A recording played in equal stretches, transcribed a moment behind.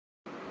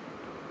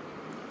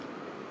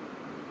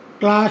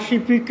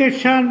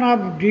Classification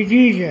of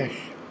diseases.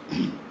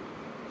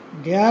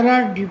 There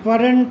are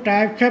different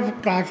types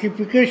of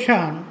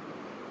classification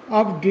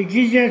of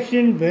diseases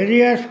in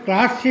various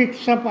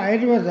classics of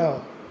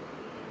Ayurveda.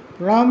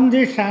 From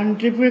the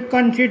scientific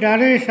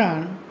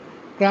consideration,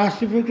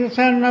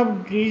 classification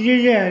of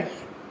diseases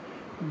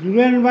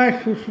given by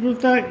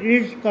Sushruta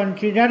is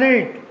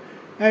considered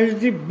as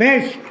the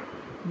best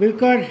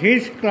because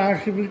his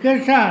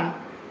classification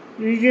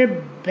is a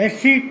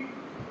basic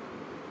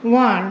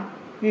one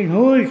in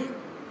which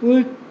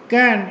we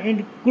can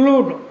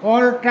include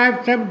all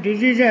types of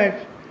diseases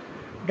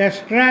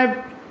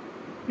described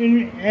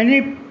in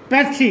any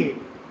pathy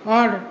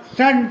or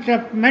science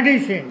of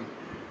medicine.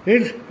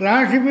 His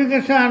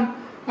classification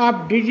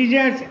of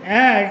diseases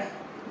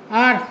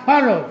are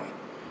follows: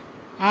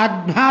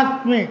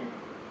 Adhyatmic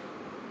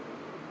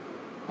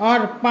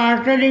or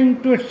pertaining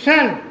to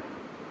self,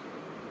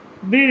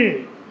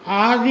 B.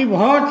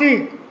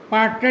 Adibhautik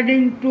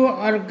pertaining to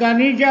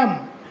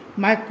organism,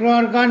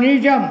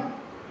 microorganism,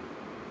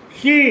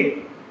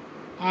 C.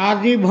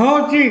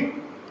 Adibhautik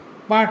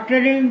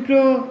pertaining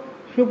to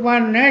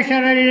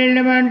supernatural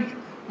elements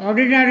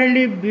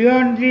ordinarily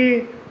beyond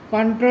the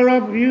control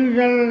of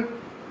usual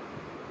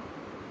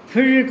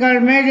physical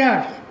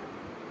measures.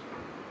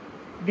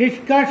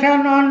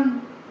 Discussion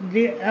on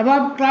the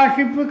above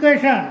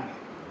classifications.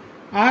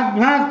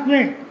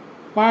 Adhyatmic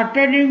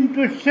pertaining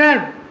to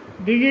self,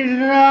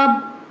 diseases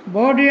of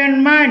body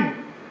and mind.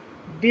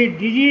 The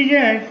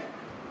diseases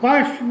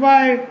caused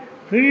by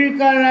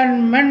physical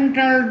and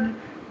mental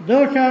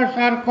doshas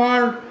are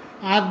called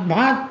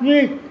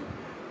adhyatmic.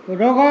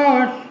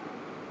 Rogas,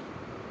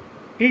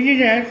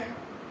 diseases,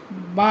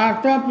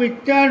 Vata,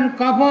 Pitta and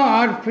Kapha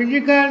are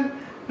physical,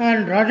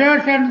 and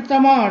Rajas and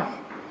Tamas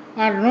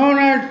are known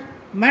as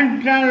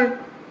mental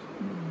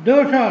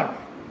doshas.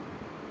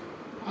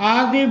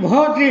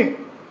 Adibhautik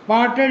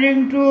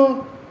pertaining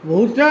to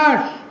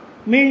bhutas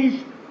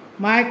means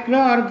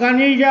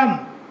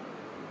microorganism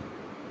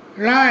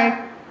like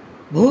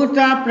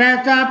bhuta,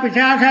 preta,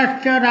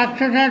 pichasascha,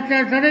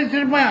 rakshasascha,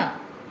 sarisripa.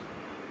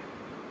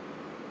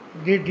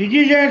 The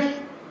diseases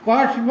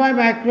caused by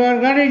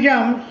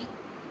microorganisms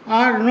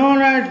are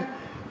known as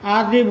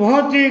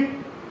adibhautik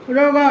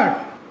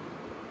rogas.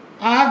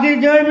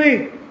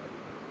 Adidaivik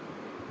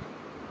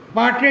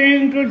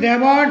pertaining to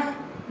devas,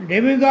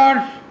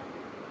 demigods,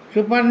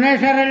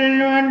 supernatural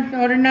elements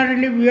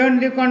ordinarily beyond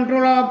the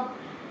control of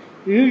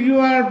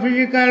usual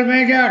physical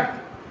measures.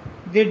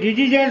 The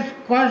diseases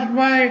caused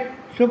by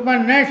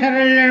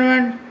supernatural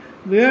elements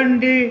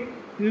beyond the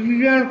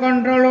usual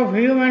control of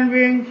human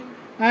beings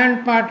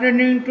and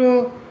pertaining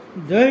to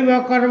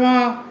Daiva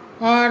karma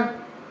or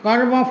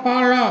karma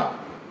phala.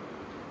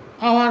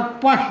 Our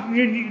past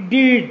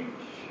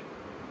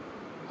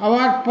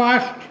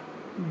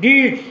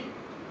deeds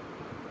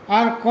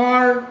are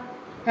called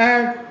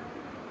as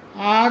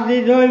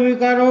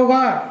Adidaivika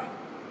rogas.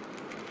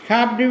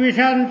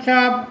 Subdivisions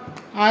of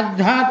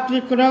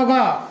Adhyatmic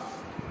roga.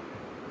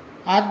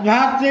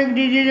 Adhyatmic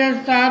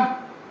diseases are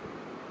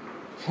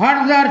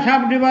further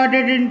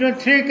subdivided into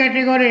three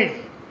categories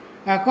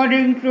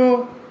according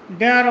to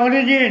their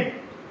origin.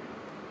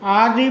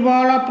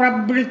 Adibala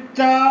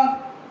pravritta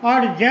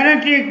or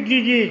genetic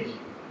disease.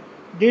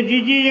 The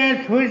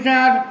diseases which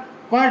are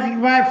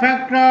caused by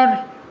factors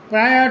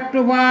prior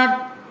to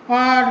birth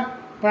or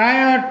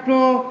prior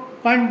to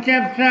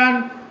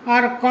conception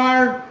are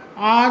called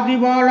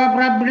Adibala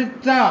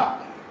pravritta.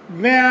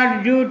 They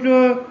are due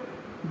to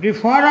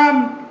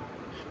deformed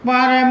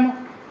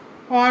sperm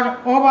or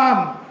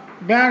ovum.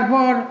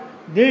 Therefore,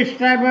 this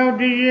type of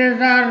diseases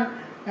are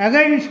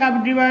again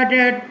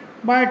subdivided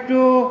by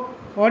two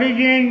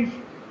origins,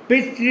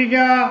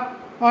 Pitrija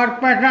or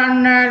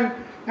paternal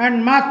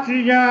and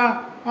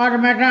Matrija or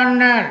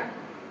maternal.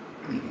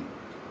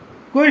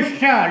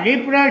 Kushta,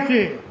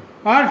 leprosy,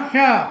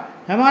 Arsha,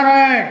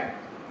 hemorrhoid,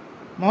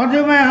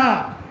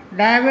 Madhumeha,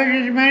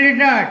 diabetes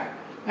mellitus,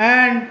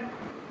 and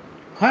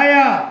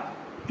Khaya,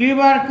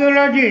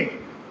 tuberculosis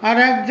are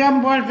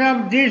examples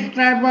of this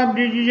type of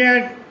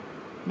diseases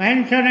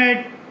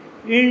mentioned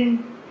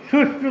in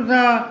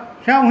Sushruta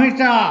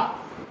Samhita.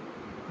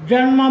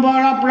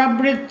 Janmabala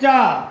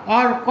pravritta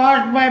or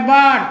caused by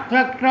birth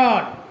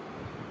factor.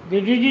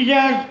 The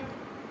diseases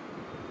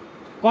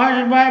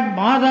caused by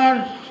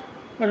mother's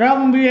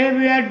wrong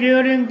behavior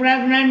during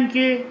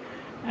pregnancy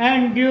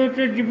and due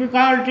to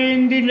difficulty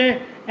in the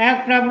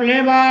act of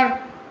labor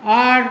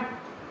are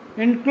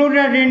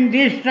included in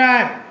this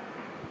type.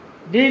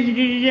 These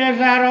diseases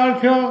are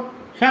also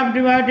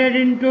subdivided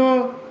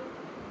into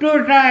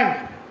two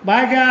types,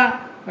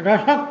 Vaja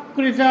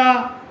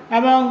Rasakrita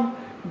এবং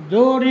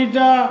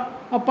Dorita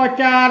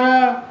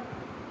Apachara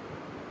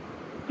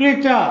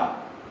Krita.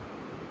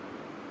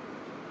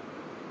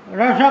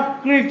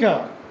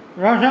 Rasakrita.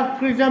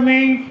 Rasakrita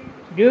means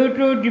due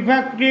to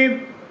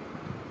defective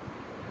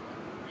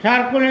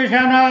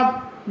circulation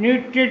of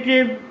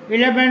nutritive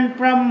element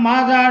from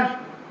mothers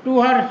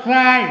to her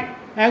child.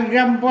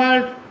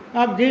 Examples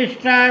of this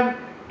type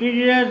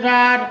diseases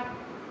are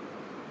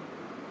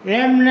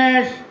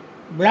lameness,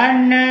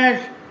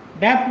 blindness,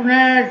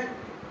 deafness,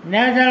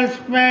 nasal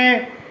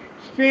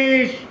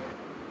speech,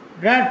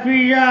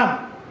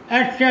 dwarfism,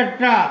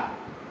 etc.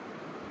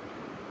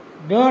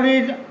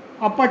 Dorida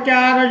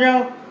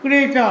apacharaja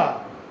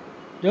krita.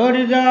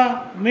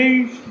 Dorida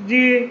means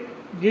the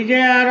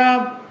desire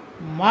of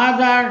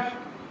mothers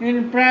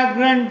in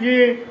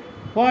pregnancy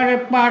for a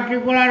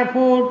particular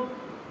food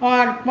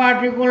or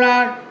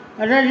particular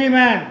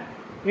regimen.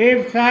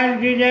 If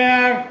such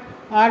desires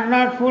are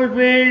not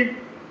fulfilled,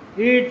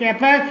 it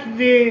affects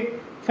the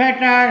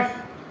fetus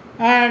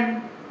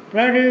and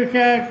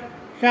produces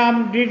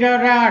some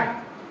disorders.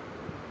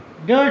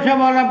 Dosha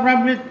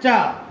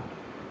pravritta,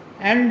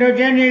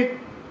 endogenic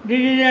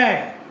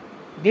diseases.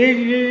 These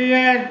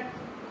diseases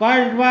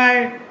caused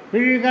by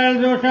physical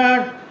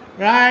doshas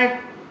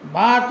like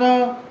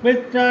vata,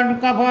 pitta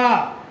and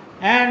kapha,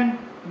 and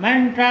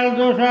mental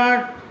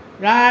doshas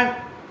like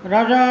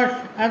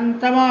rajas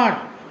and tamas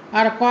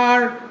are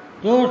called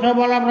dosha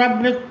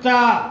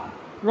pravritta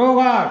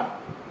rogas.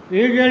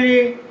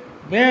 Usually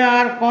they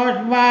are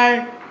caused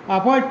by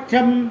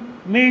apocham,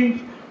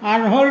 means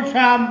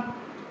unwholesome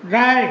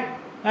diet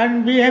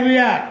and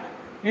behavior.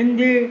 In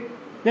the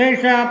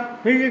case of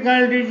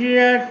physical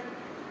diseases,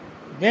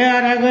 they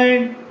are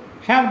again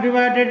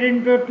subdivided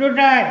into two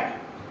types.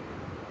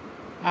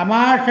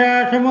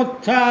 Amasa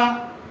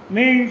samutha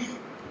means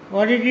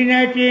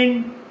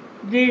originating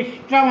the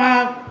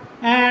stomach,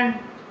 and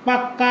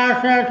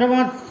pakkasa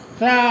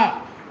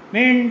samutha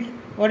means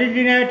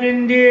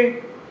originating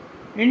the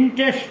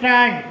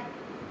intestines.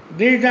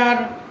 These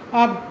are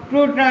of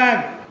two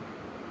types.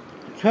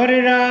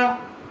 Sharira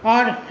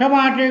or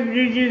somatic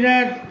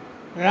diseases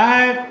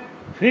like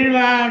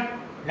fever,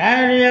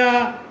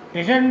 diarrhea,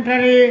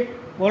 dysentery,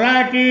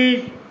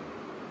 colitis,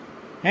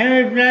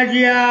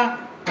 hemiplegia,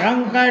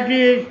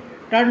 bronchitis,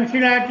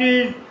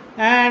 tonsillitis,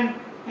 and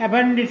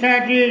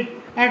appendicitis,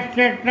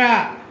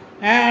 etc.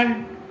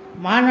 And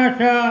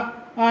manasa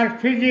or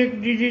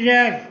physic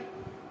diseases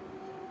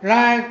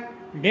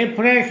like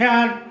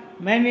depression,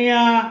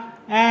 mania,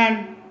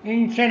 and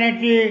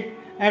insanity,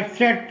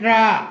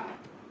 etc.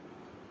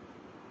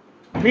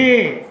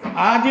 B.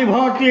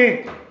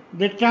 Adibhautik.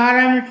 The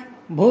terms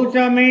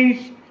bhuta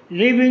means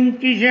living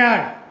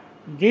creatures.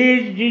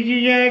 These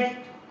diseases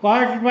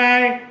caused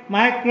by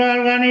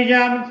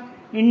microorganisms,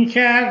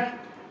 insects,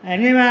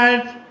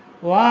 animals,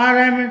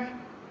 worms,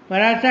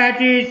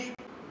 parasites,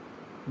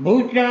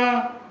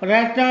 bhuta,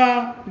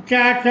 prata,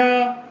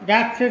 pichata,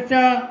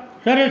 rakshasa,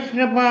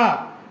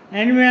 sarisrapa,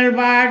 animal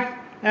birds,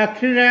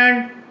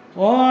 accident,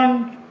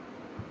 wounds,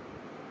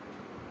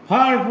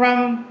 fall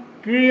from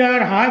tree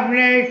or high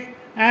place,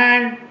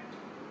 and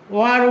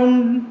war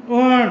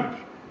wounds,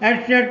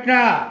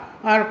 etc.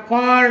 are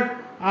called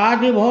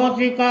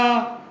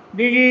adibhautika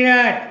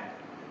diseases.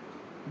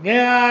 They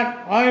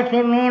are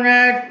also known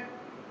as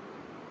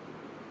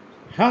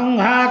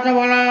sanghata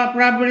vala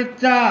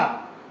pravritta.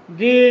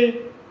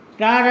 The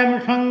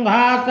term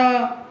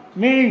sanghata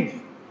means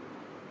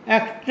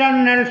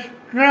external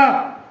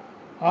stroke.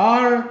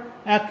 All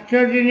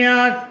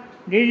exogenous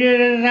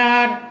diseases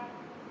are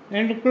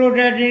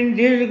included in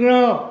this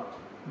group.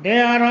 They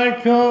are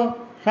also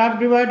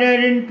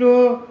subdivided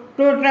into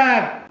two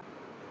types.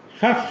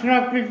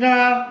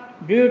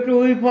 Shastrakrita due to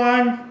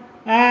weapons,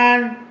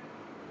 and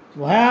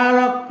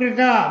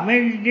Bhayalakrita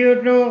means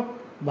due to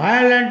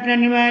violent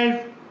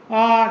animals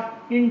or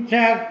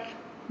insects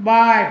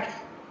bites.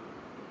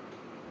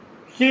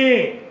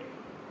 C.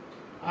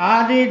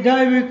 Adi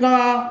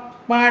Daivika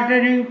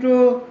pertaining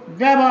to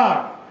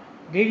devas.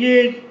 This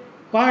is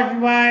caused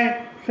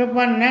by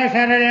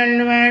supernatural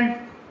elements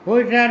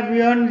which are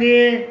beyond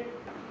the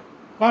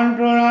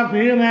control of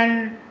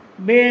human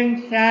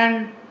beings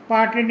and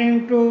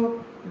pertaining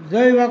to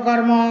Daiva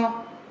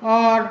karma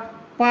or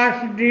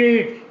past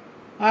deeds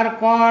are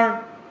called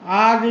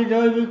Adi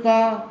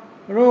Daivika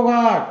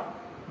rogas.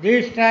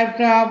 These types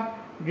of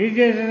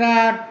diseases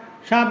are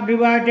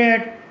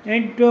subdivided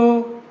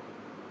into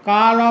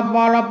Kala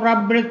Bala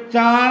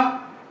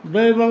Pravritta,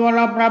 Daiva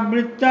Bala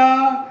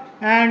Pravritta,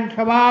 and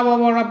Svabha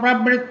Bala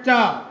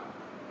Pravritta.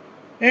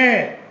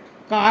 A.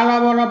 Kala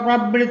Bala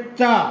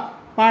Pravritta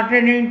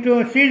pertaining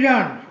to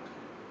seasons.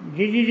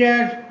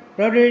 Diseases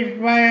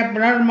produced by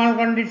abnormal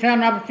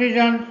condition of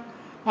seasons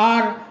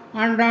are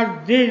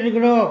under this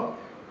group.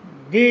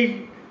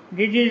 These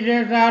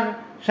diseases are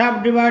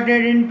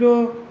subdivided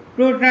into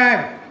two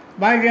types: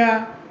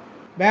 Vaja,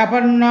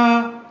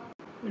 Vyapanna,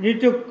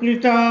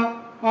 Ritukrita,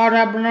 or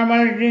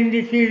abnormality in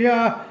the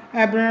season,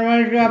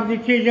 abnormality of the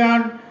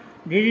season.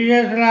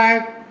 Diseases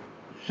like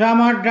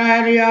summer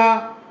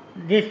diarrhea,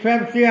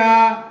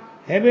 dyspepsia,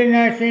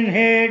 heaviness in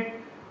head,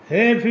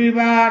 hay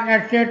fever,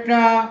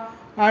 etc.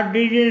 are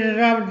diseases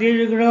of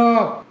this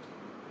group.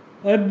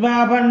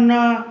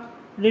 Udvapanna,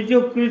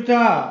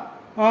 Ritukrita,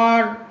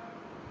 or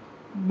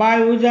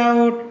by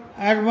without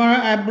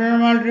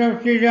abnormality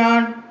of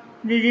season,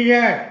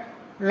 diseases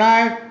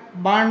like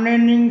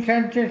burning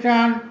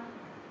sensation,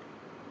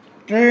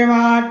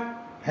 tremor,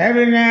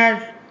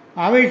 heaviness,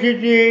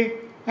 obesity,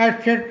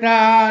 etc.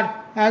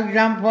 are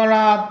example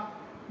of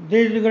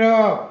this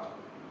group.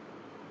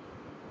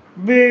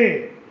 B.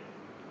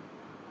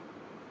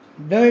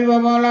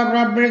 Daivabala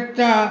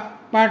pravritta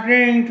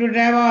pertaining to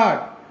devas,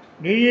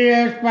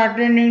 diseases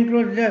pertaining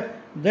to the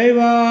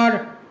Daiva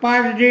or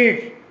past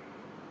deeds.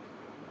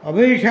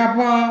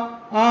 Abhishapa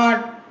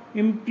or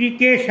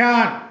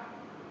implication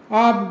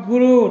of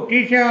Guru,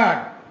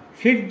 teacher,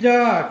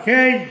 Siddha,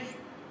 sage,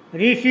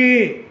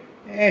 Rishi,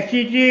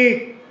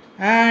 ascetic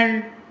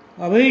and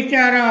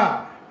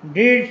Abhichara,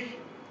 deeds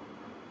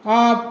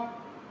of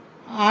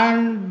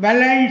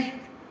unbalanced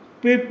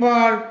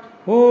people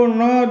who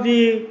know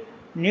the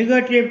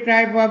negative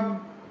type of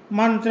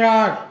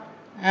mantras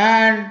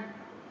and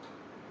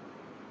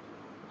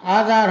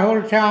other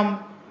wholesome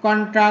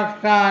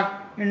contracts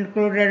are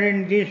included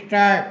in this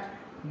type.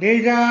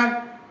 These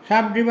are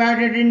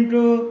subdivided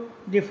into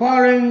the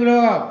following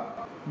group.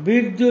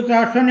 Vidyut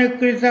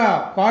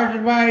asanikrita,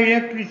 caused by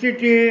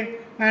electricity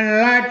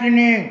and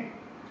lightning.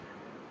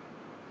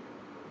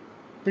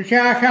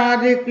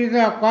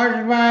 Pishashadikrita,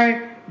 caused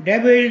by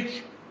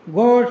devils,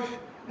 ghosts,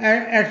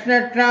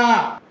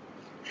 etc.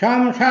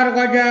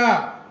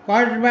 Samsargaja,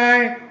 caused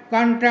by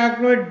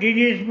contact with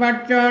disease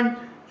person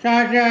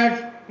such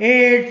as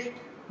AIDS,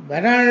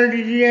 venereal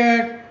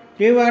disease,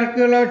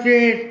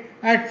 tuberculosis,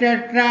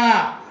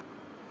 etc.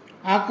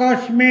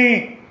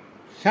 Akasmic,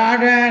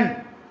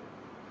 sudden,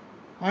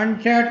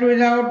 onset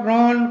without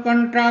known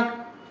contract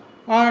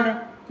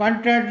or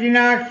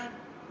contagious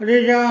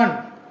reason.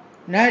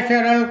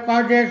 Natural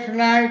causes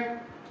like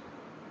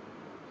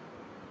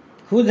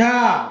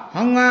Kudha,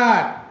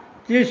 hunger,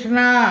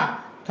 Trishna,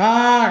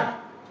 thirst,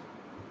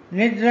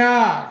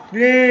 Nidra,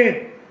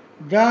 sleep,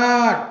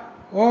 Jar,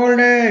 old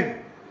age,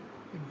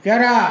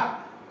 Jara,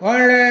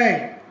 old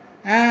age,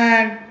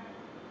 and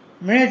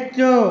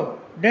Mrityu,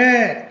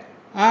 death,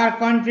 are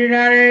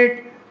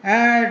considered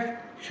as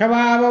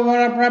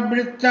Svabhavara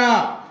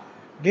Pravritta.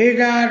 These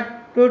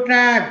are two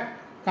types.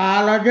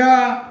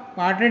 Kalaja,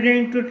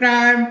 pertaining to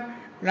time,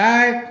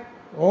 like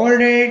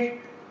old age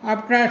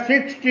after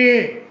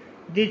 60.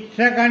 The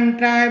second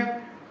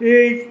type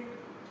is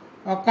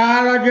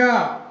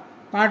Akalaja,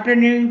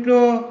 pertaining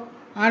to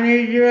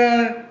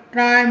unusual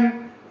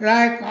time,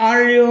 like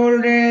early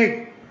old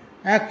age,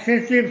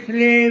 excessive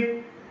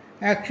sleep,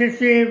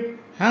 excessive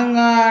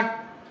hunger,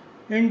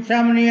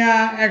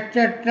 insomnia,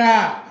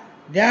 etc.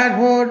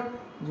 Therefore,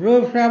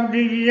 groups of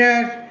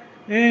diseases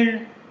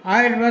in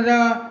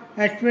Ayurveda,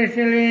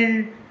 especially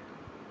in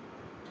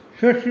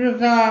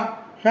Sushruta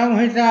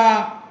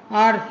Samhita,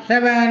 are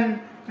 7,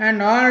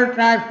 and all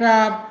types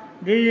of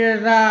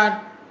diseases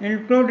are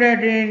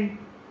included in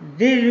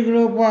this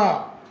group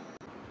of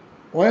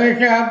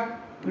ways of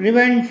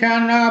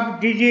prevention of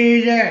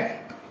diseases.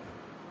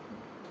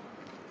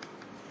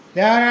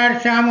 There are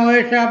some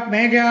ways of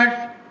measures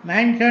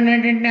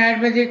mentioned in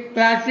Ayurvedic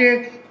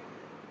classics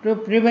to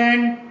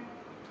prevent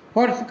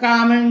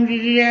forthcoming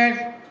diseases.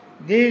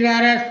 These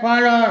are as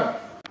follows.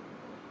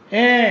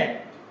 A.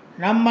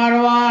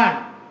 Number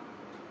 1.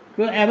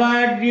 To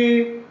avoid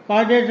the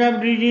causes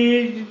of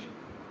disease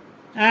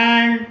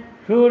and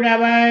should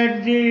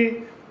avoid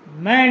the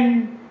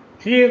main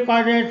 3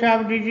 causes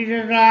of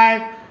diseases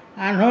like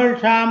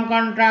unwholesome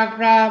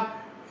contact of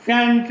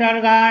sense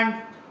organs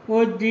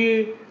with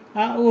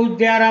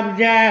their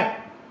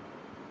object,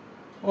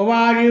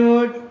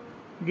 overuse,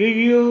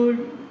 disuse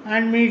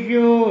and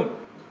misuse.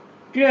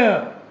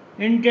 2.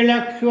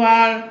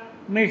 Intellectual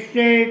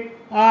mistake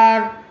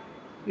or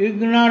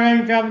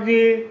ignorance of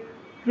the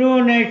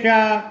true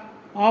nature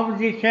of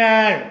the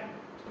self.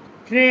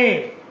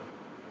 3.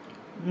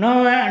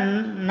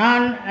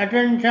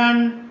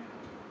 Non-attention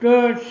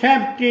to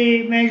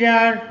safety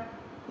measures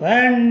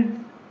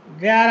when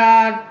there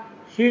are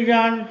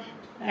seasons,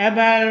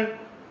 able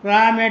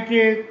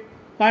climatic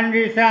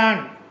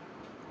conditions.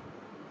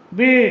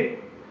 B.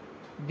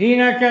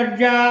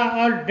 Dinacharya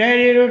or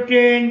daily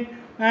routine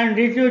and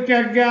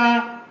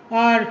Ritucharya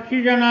or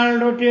seasonal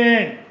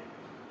routine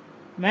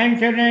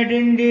mentioned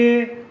in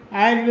the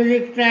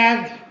Ayurvedic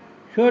texts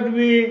should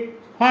be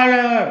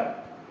followed.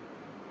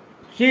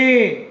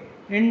 C.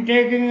 In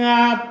taking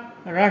up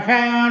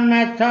Rasayan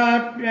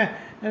method,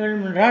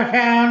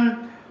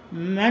 Rasayan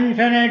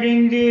mentioned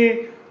in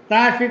the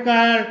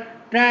classical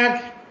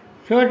texts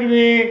should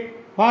be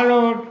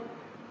followed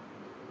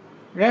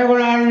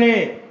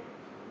regularly.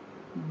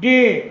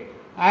 D.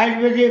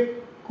 Ayurvedic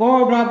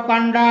code of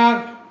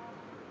conduct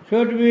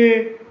should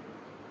be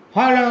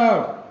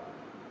followed.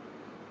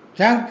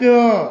 Thank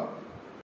you.